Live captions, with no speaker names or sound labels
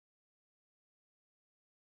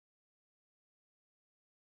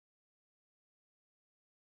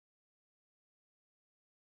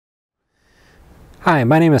Hi,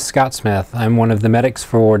 my name is Scott Smith. I'm one of the medics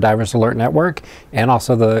for Divers Alert Network and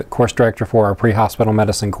also the course director for our pre-hospital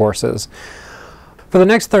medicine courses. For the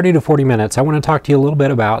next 30 to 40 minutes, I want to talk to you a little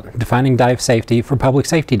bit about defining dive safety for public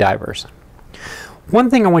safety divers.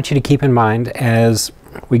 One thing I want you to keep in mind as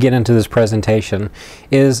we get into this presentation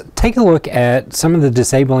is take a look at some of the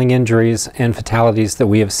disabling injuries and fatalities that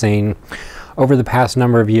we have seen over the past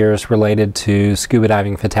number of years related to scuba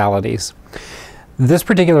diving fatalities. This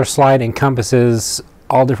particular slide encompasses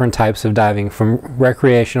all different types of diving, from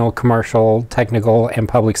recreational, commercial, technical, and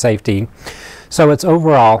public safety. So it's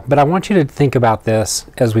overall, but I want you to think about this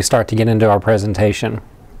as we start to get into our presentation.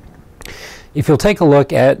 If you'll take a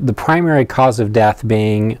look at the primary cause of death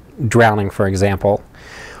being drowning, for example,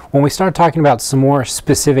 when we start talking about some more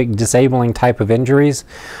specific disabling type of injuries,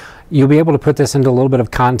 you'll be able to put this into a little bit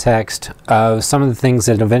of context of some of the things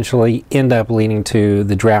that eventually end up leading to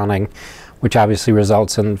the drowning, which obviously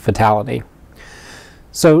results in fatality.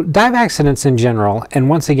 So dive accidents in general, and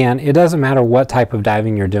once again, it doesn't matter what type of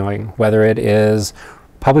diving you're doing, whether it is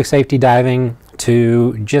public safety diving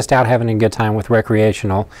to just out having a good time with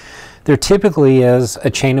recreational, there typically is a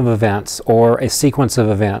chain of events or a sequence of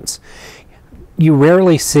events. You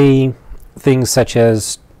rarely see things such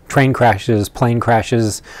as train crashes, plane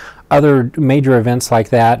crashes, other major events like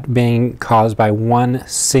that being caused by one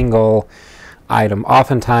single item.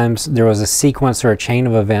 Oftentimes there was a sequence or a chain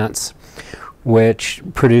of events which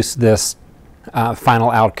produced this final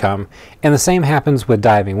outcome. And the same happens with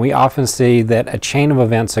diving. We often see that a chain of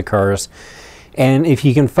events occurs, and if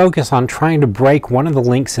you can focus on trying to break one of the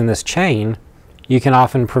links in this chain, you can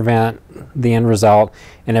often prevent the end result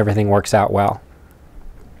and everything works out well.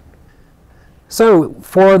 So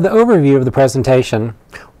for the overview of the presentation,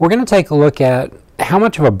 we're going to take a look at how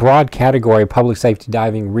much of a broad category public safety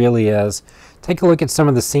diving really is. Take a look at some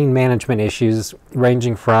of the scene management issues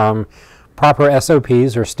ranging from proper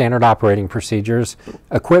SOPs or standard operating procedures,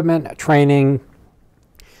 equipment, training,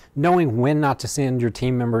 knowing when not to send your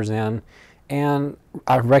team members in, and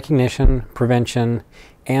recognition, prevention,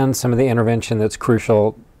 and some of the intervention that's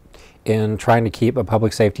crucial in trying to keep a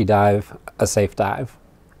public safety dive a safe dive.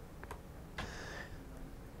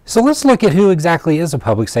 So let's look at who exactly is a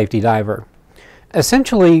public safety diver.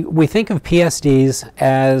 Essentially, we think of PSDs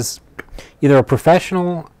as either a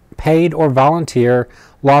professional, paid, or volunteer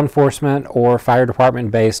law enforcement or fire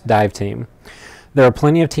department based dive team. There are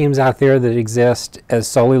plenty of teams out there that exist as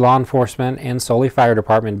solely law enforcement and solely fire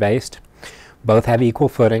department based. Both have equal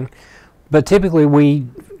footing, but typically we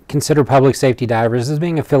consider public safety divers as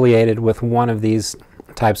being affiliated with one of these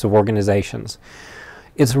types of organizations.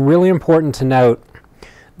 It's really important to note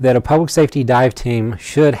that a public safety dive team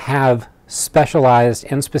should have specialized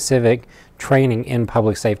and specific training in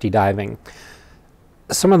public safety diving.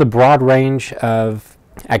 Some of the broad range of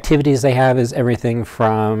activities they have is everything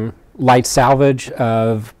from light salvage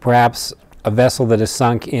of perhaps a vessel that is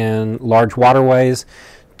sunk in large waterways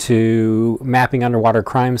to mapping underwater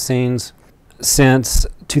crime scenes. Since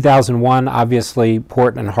 2001, obviously,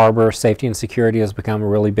 port and harbor safety and security has become a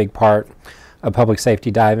really big part of public safety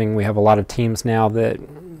diving. We have a lot of teams now that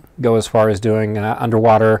go as far as doing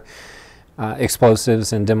underwater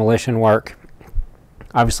explosives and demolition work.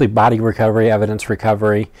 Obviously, body recovery, evidence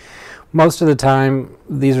recovery. Most of the time,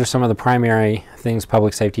 these are some of the primary things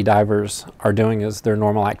public safety divers are doing as their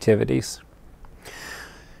normal activities.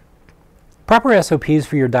 Proper SOPs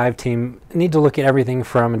for your dive team need to look at everything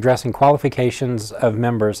from addressing qualifications of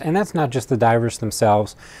members, and that's not just the divers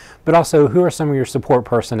themselves, but also who are some of your support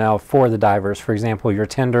personnel for the divers. For example, your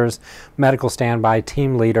tenders, medical standby,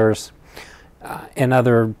 team leaders, and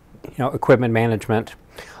other equipment management.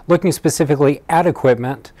 Looking specifically at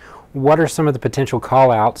equipment, what are some of the potential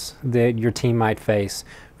call-outs that your team might face?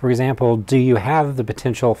 For example, do you have the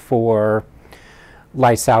potential for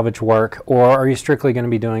light salvage work, or are you strictly going to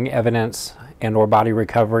be doing evidence and or body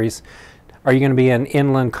recoveries? Are you going to be in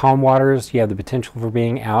inland calm waters? You have the potential for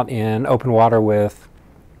being out in open water with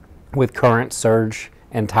current, surge,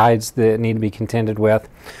 and tides that need to be contended with.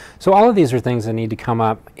 So all of these are things that need to come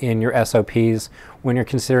up in your SOPs when you're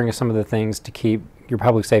considering some of the things to keep your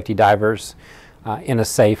public safety divers in a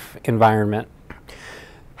safe environment.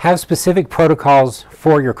 Have specific protocols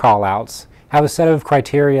for your call-outs. Have a set of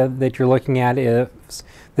criteria that you're looking at if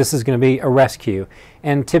this is going to be a rescue.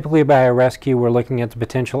 And typically by a rescue, we're looking at the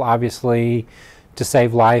potential, obviously, to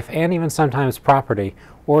save life and even sometimes property.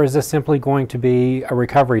 Or is this simply going to be a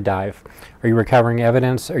recovery dive? Are you recovering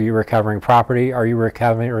evidence? Are you recovering property? Are you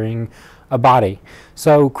recovering a body?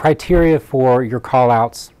 So criteria for your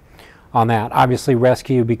call-outs on that. Obviously,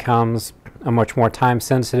 rescue becomes a much more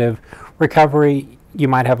time-sensitive. Recovery, you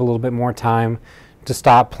might have a little bit more time to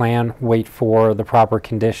stop, plan, wait for the proper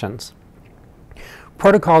conditions.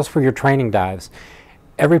 Protocols for your training dives.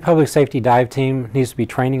 Every public safety dive team needs to be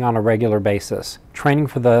training on a regular basis. Training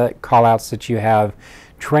for the call-outs that you have,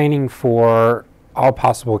 training for all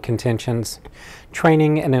possible contentions,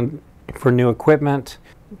 training for new equipment,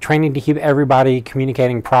 training to keep everybody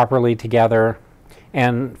communicating properly together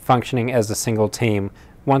and functioning as a single team.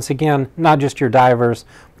 Once again, not just your divers,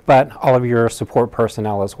 but all of your support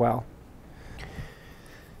personnel as well.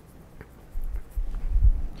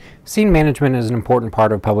 Scene management is an important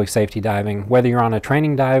part of public safety diving, whether you're on a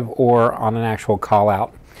training dive or on an actual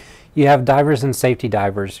call-out. You have divers and safety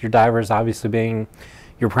divers. Your divers obviously being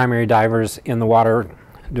your primary divers in the water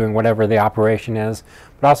doing whatever the operation is,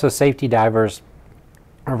 but also safety divers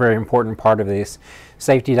are a very important part of these.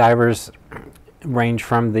 Safety divers range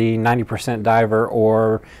from the 90% diver,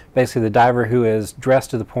 or basically the diver who is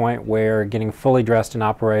dressed to the point where getting fully dressed and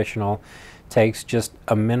operational takes just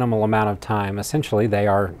a minimal amount of time. Essentially, they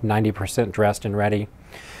are 90% dressed and ready,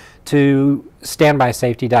 to standby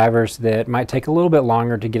safety divers that might take a little bit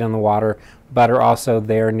longer to get in the water, but are also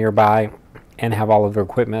there nearby and have all of their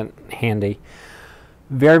equipment handy.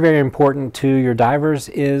 Very, very important to your divers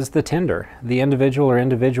is the tender, the individual or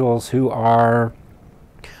individuals who are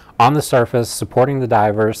on the surface supporting the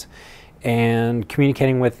divers and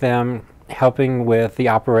communicating with them, helping with the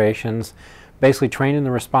operations, basically training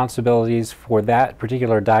the responsibilities for that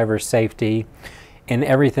particular diver's safety in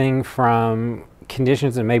everything from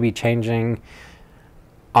conditions that may be changing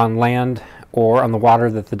on land or on the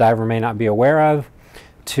water that the diver may not be aware of,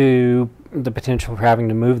 to the potential for having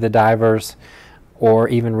to move the divers or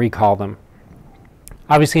even recall them.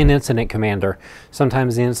 Obviously, an incident commander.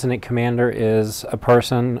 Sometimes the incident commander is a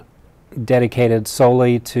person dedicated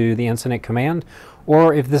solely to the incident command,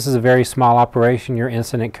 or if this is a very small operation, your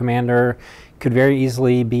incident commander could very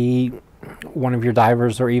easily be one of your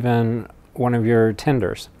divers or even one of your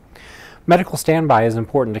tenders. Medical standby is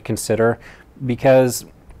important to consider because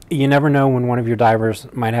you never know when one of your divers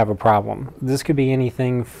might have a problem. This could be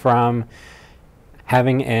anything from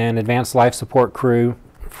having an advanced life support crew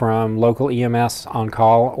from local EMS on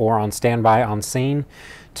call or on standby on scene,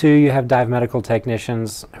 to you have dive medical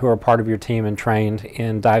technicians who are part of your team and trained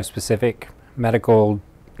in dive-specific medical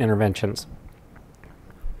interventions.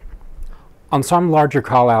 On some larger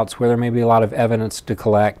call-outs where there may be a lot of evidence to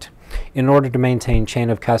collect, in order to maintain chain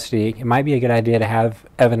of custody, it might be a good idea to have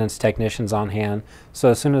evidence technicians on hand.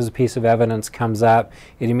 So as soon as a piece of evidence comes up,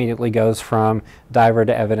 it immediately goes from diver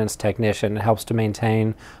to evidence technician. It helps to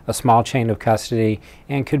maintain a small chain of custody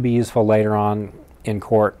and could be useful later on in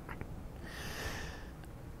court.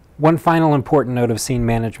 One final important note of scene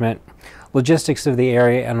management: logistics of the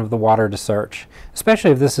area and of the water to search,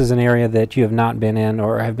 especially if this is an area that you have not been in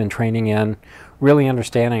or have been training in. Really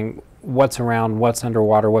understanding what's around, what's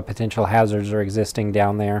underwater, what potential hazards are existing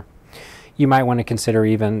down there. You might want to consider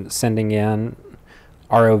even sending in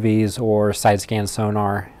ROVs or side scan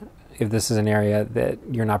sonar if this is an area that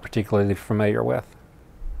you're not particularly familiar with.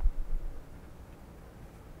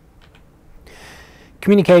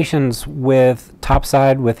 Communications with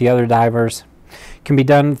topside, with the other divers, can be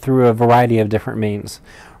done through a variety of different means.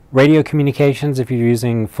 Radio communications, if you're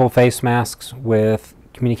using full face masks with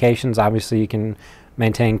communications, obviously you can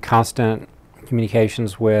maintain constant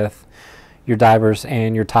communications with your divers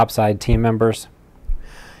and your topside team members.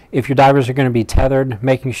 If your divers are going to be tethered,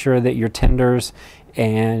 making sure that your tenders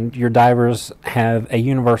and your divers have a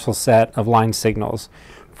universal set of line signals.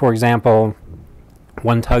 For example,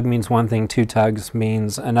 one tug means one thing, two tugs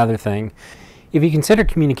means another thing. If you consider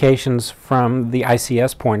communications from the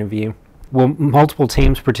ICS point of view, will multiple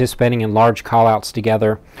teams participating in large call-outs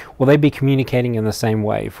together, will they be communicating in the same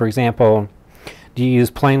way? For example, do you use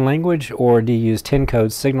plain language or do you use TIN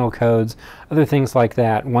codes, signal codes, other things like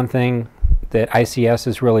that? One thing that ICS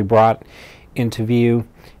has really brought into view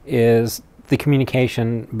is the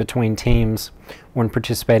communication between teams when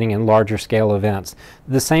participating in larger scale events.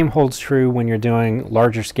 The same holds true when you're doing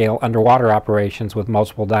larger scale underwater operations with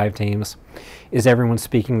multiple dive teams. Is everyone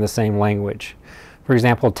speaking the same language? For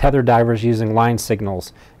example, tethered divers using line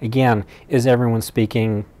signals. Again, is everyone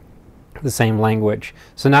speaking the same language?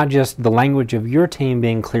 So not just the language of your team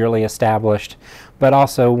being clearly established, but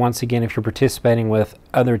also, once again, if you're participating with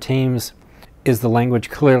other teams, is the language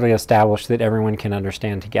clearly established that everyone can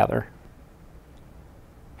understand together?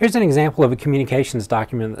 Here's an example of a communications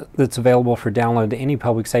document that's available for download to any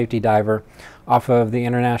public safety diver off of the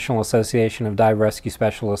International Association of Dive Rescue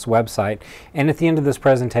Specialists website. And at the end of this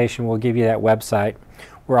presentation, we'll give you that website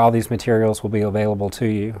where all these materials will be available to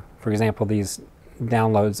you. For example, these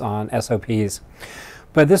downloads on SOPs.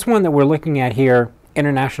 But this one that we're looking at here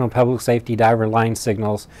international public safety diver line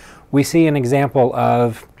signals, we see an example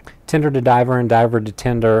of tender to diver and diver to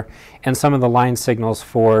tender and some of the line signals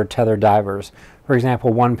for tethered divers. For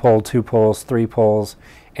example, 1 pull, 2 pulls, 3 pulls,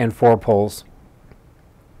 and 4 pulls.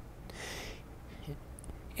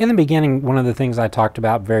 In the beginning, one of the things I talked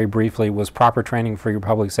about very briefly was proper training for your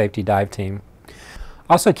public safety dive team.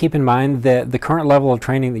 Also keep in mind that the current level of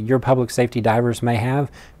training that your public safety divers may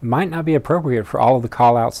have might not be appropriate for all of the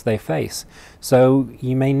call-outs they face. So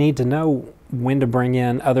you may need to know when to bring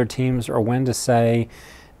in other teams or when to say,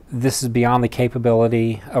 this is beyond the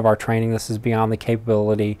capability of our training, this is beyond the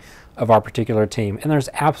capability of our particular team. And there's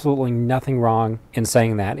absolutely nothing wrong in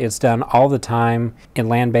saying that. It's done all the time in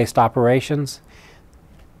land-based operations.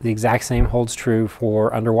 The exact same holds true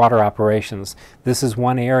for underwater operations. This is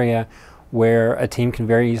one area where a team can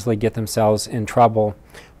very easily get themselves in trouble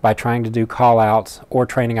by trying to do call-outs or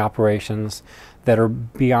training operations that are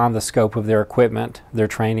beyond the scope of their equipment, their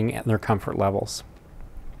training, and their comfort levels.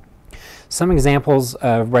 Some examples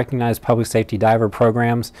of recognized public safety diver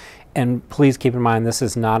programs, and please keep in mind this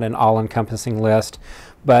is not an all-encompassing list,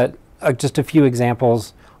 but just a few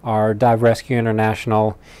examples are Dive Rescue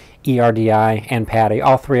International, ERDI, and PADI.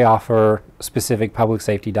 All three offer specific public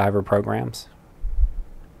safety diver programs.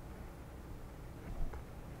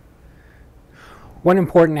 One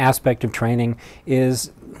important aspect of training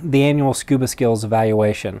is the annual scuba skills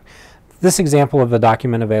evaluation. This example of a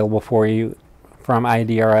document available for you from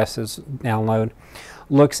IDRS's download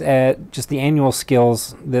looks at just the annual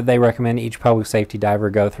skills that they recommend each public safety diver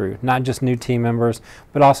go through, not just new team members,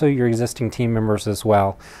 but also your existing team members as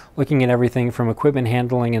well, looking at everything from equipment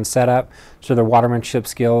handling and setup to their watermanship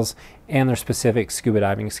skills and their specific scuba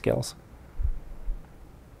diving skills.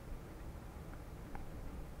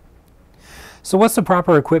 So what's the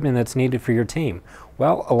proper equipment that's needed for your team?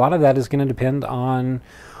 Well, a lot of that is going to depend on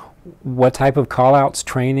what type of call-outs,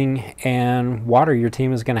 training, and water your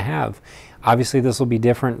team is going to have. Obviously, this will be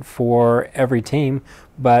different for every team,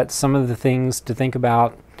 but some of the things to think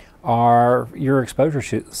about are your exposure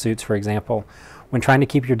suits, for example. When trying to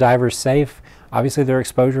keep your divers safe, obviously their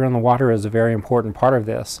exposure in the water is a very important part of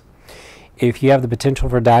this. If you have the potential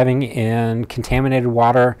for diving in contaminated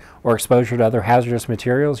water or exposure to other hazardous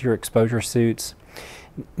materials, your exposure suits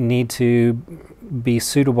need to be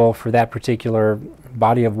suitable for that particular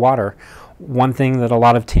body of water. One thing that a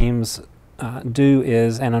lot of teams do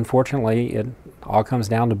is, and unfortunately it all comes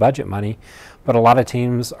down to budget money, but a lot of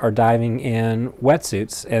teams are diving in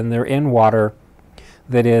wetsuits and they're in water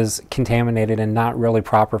that is contaminated and not really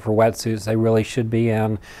proper for wetsuits. They really should be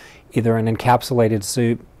in either an encapsulated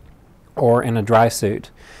suit or in a dry suit.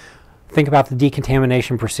 Think about the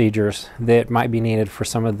decontamination procedures that might be needed for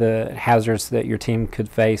some of the hazards that your team could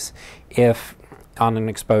face if on an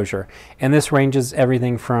exposure. And this ranges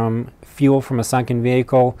everything from fuel from a sunken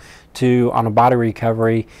vehicle to, on a body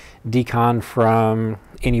recovery, decon from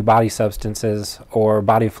any body substances or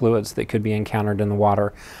body fluids that could be encountered in the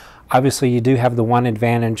water. Obviously, you do have the one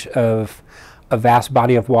advantage of a vast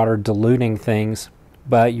body of water diluting things,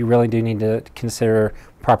 but you really do need to consider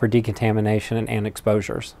proper decontamination and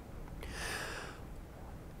exposures.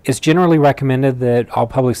 It's generally recommended that all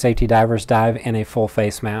public safety divers dive in a full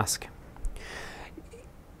face mask.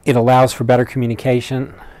 It allows for better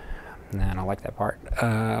communication. Nah, I don't like that part.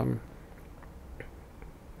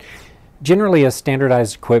 Generally, as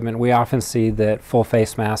standardized equipment, we often see that full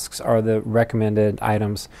face masks are the recommended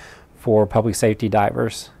items for public safety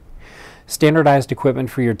divers. Standardized equipment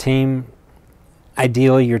for your team.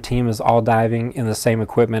 Ideally, your team is all diving in the same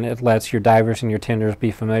equipment. It lets your divers and your tenders be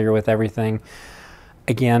familiar with everything.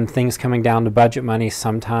 Again, things coming down to budget money,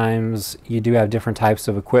 sometimes you do have different types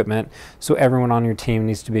of equipment, so everyone on your team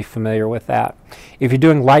needs to be familiar with that. If you're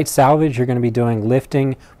doing light salvage, you're going to be doing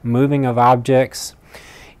lifting, moving of objects.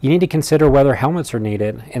 You need to consider whether helmets are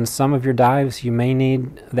needed. In some of your dives, you may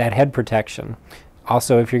need that head protection.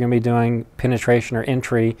 Also, if you're going to be doing penetration or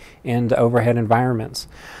entry into overhead environments.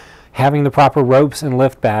 Having the proper ropes and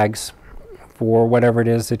lift bags for whatever it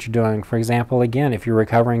is that you're doing. For example, again, if you're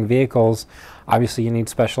recovering vehicles, obviously you need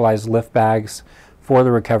specialized lift bags for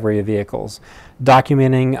the recovery of vehicles.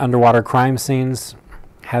 Documenting underwater crime scenes,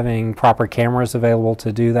 having proper cameras available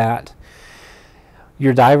to do that.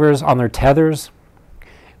 Your divers on their tethers,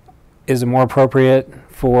 is it more appropriate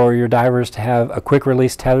for your divers to have a quick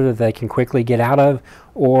release tether that they can quickly get out of,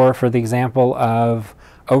 or for the example of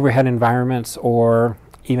overhead environments or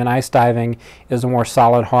even ice diving, is a more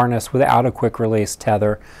solid harness without a quick release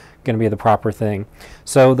tether going to be the proper thing?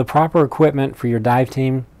 So the proper equipment for your dive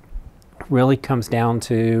team really comes down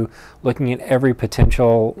to looking at every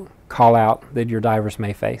potential call out that your divers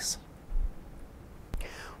may face.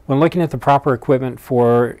 When looking at the proper equipment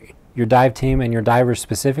for your dive team and your divers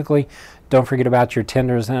specifically, don't forget about your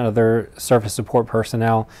tenders and other surface support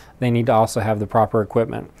personnel. They need to also have the proper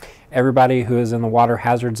equipment. Everybody who is in the water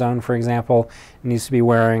hazard zone, for example, needs to be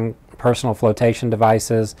wearing personal flotation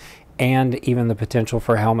devices and even the potential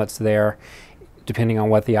for helmets there, depending on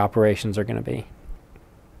what the operations are going to be.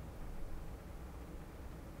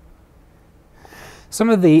 Some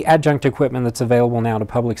of the adjunct equipment that's available now to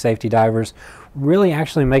public safety divers really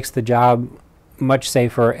actually makes the job much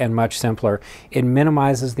safer and much simpler. It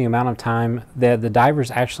minimizes the amount of time that the divers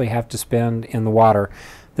actually have to spend in the water.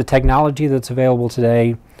 The technology that's available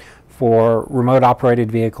today for remote operated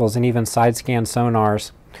vehicles and even side scan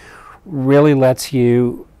sonars really lets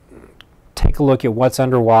you take a look at what's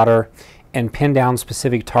underwater and pin down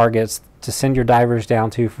specific targets to send your divers down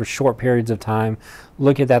to for short periods of time,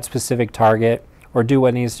 look at that specific target or do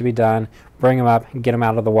what needs to be done, bring them up and get them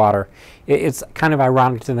out of the water. It's kind of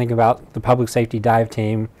ironic to think about the public safety dive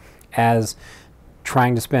team as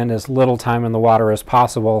trying to spend as little time in the water as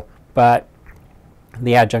possible, but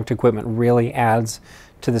the adjunct equipment really adds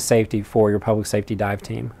to the safety for your public safety dive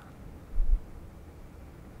team.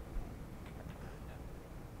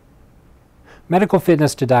 Medical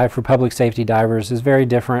fitness to dive for public safety divers is very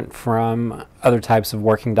different from other types of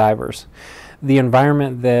working divers. The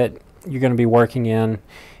environment that you're going to be working in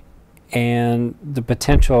and the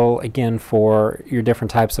potential, again, for your different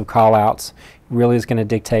types of call-outs really is going to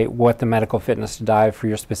dictate what the medical fitness to dive for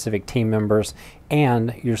your specific team members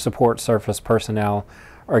and your support surface personnel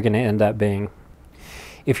are going to end up being.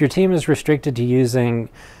 If your team is restricted to using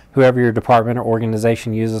whoever your department or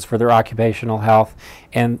organization uses for their occupational health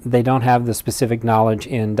and they don't have the specific knowledge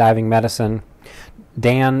in diving medicine,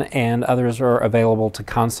 Dan and others are available to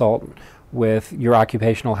consult with your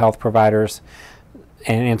occupational health providers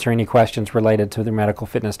and answer any questions related to their medical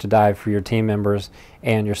fitness to dive for your team members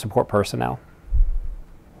and your support personnel.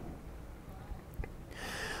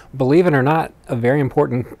 Believe it or not, a very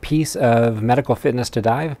important piece of medical fitness to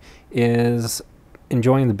dive is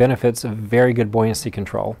enjoying the benefits of very good buoyancy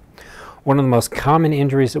control. One of the most common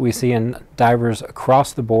injuries that we see in divers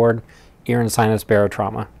across the board, ear and sinus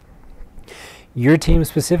barotrauma. Your team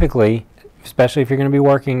specifically, especially if you're going to be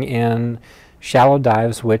working in shallow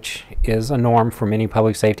dives, which is a norm for many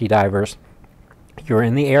public safety divers, you're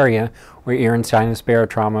in the area where ear and sinus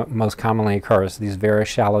barotrauma most commonly occurs, these very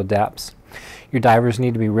shallow depths. Your divers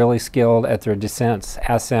need to be really skilled at their descents,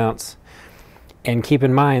 ascents, and keep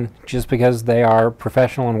in mind, just because they are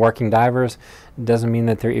professional and working divers doesn't mean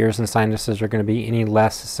that their ears and sinuses are going to be any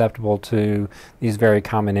less susceptible to these very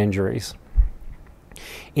common injuries.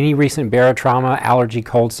 Any recent barotrauma, allergy,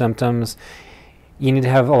 cold symptoms, you need to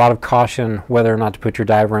have a lot of caution whether or not to put your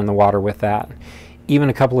diver in the water with that. Even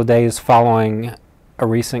a couple of days following a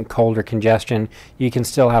recent cold or congestion, you can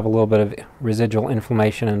still have a little bit of residual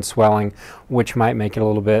inflammation and swelling, which might make it a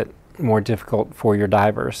little bit more difficult for your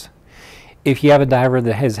divers. If you have a diver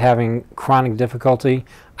that is having chronic difficulty,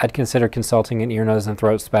 I'd consider consulting an ear, nose, and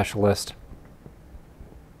throat specialist.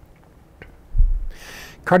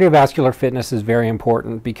 Cardiovascular fitness is very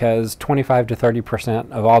important because 25 to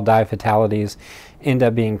 30% of all dive fatalities end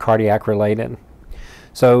up being cardiac related.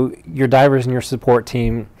 So your divers and your support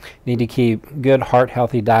team need to keep good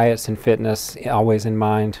heart-healthy diets and fitness always in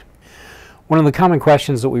mind. One of the common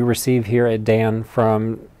questions that we receive here at Dan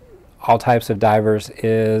from all types of divers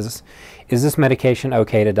is this medication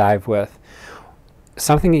okay to dive with?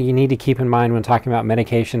 Something that you need to keep in mind when talking about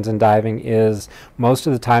medications and diving is most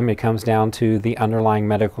of the time it comes down to the underlying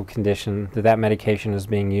medical condition that medication is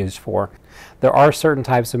being used for. There are certain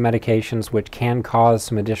types of medications which can cause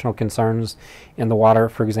some additional concerns in the water,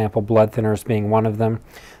 for example, blood thinners being one of them.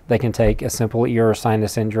 They can take a simple ear or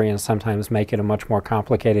sinus injury and sometimes make it a much more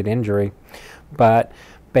complicated injury. But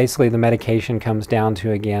basically the medication comes down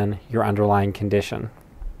to, again, your underlying condition.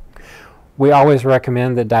 We always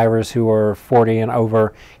recommend that divers who are 40 and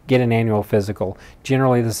over get an annual physical.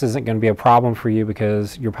 Generally, this isn't going to be a problem for you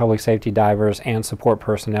because your public safety divers and support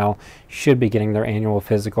personnel should be getting their annual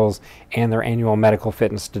physicals and their annual medical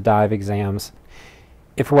fitness to dive exams.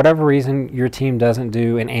 If for whatever reason your team doesn't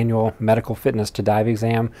do an annual medical fitness to dive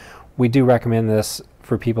exam, we do recommend this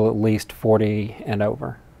for people at least 40 and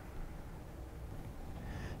over.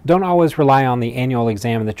 Don't always rely on the annual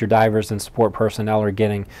exam that your divers and support personnel are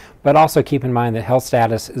getting, but also keep in mind that health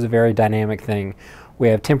status is a very dynamic thing. We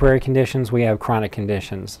have temporary conditions, we have chronic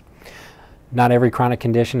conditions. Not every chronic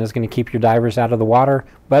condition is going to keep your divers out of the water,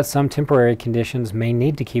 but some temporary conditions may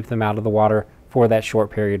need to keep them out of the water for that short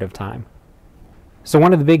period of time. So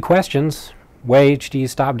one of the big questions, what age do you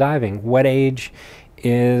stop diving? What age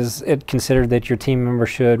is it considered that your team member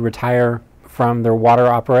should retire from their water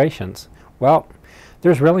operations? Well,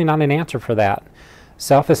 there's really not an answer for that.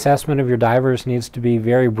 Self-assessment of your divers needs to be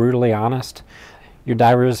very brutally honest. Your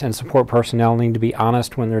divers and support personnel need to be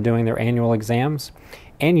honest when they're doing their annual exams,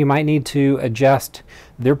 and you might need to adjust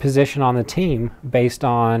their position on the team based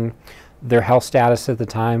on their health status at the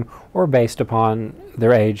time or based upon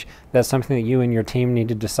their age. That's something that you and your team need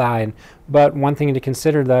to decide. But one thing to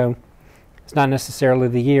consider, though, it's not necessarily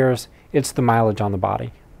the years, it's the mileage on the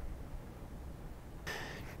body.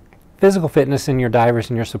 Physical fitness in your divers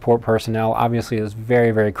and your support personnel obviously is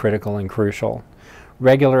very, very critical and crucial.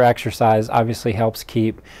 Regular exercise obviously helps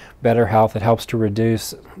keep better health. It helps to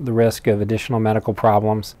reduce the risk of additional medical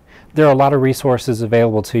problems. There are a lot of resources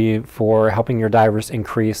available to you for helping your divers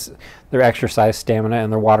increase their exercise stamina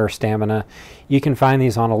and their water stamina. You can find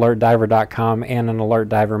these on alertdiver.com and an Alert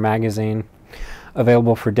Diver magazine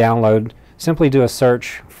available for download. Simply do a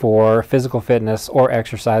search for physical fitness or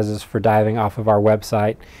exercises for diving off of our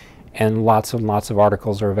website, and lots of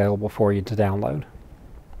articles are available for you to download.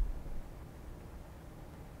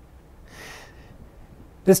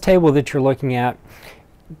 This table that you're looking at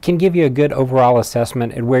can give you a good overall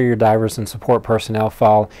assessment at where your divers and support personnel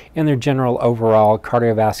fall in their general overall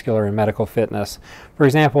cardiovascular and medical fitness. For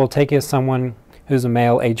example, take as someone who's a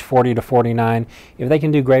male age 40 to 49. If they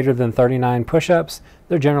can do greater than 39 push-ups,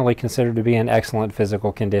 they're generally considered to be in excellent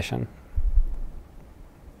physical condition.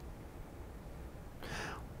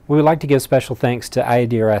 We would like to give special thanks to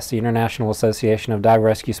IADRS, the International Association of Dive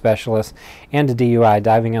Rescue Specialists, and to DUI,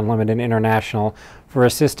 Diving Unlimited International, for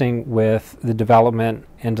assisting with the development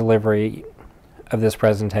and delivery of this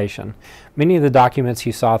presentation. Many of the documents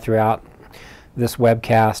you saw throughout this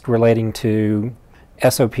webcast relating to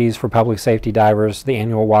SOPs for public safety divers, the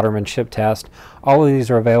annual watermanship test, all of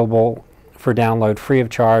these are available for download free of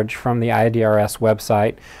charge from the IADRS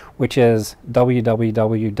website, which is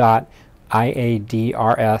www.iadrs.org.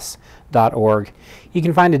 You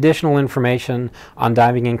can find additional information on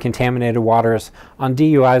diving in contaminated waters on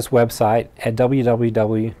DUI's website at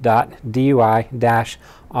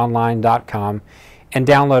www.dui-online.com and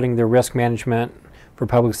downloading their risk management for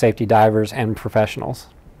public safety divers and professionals.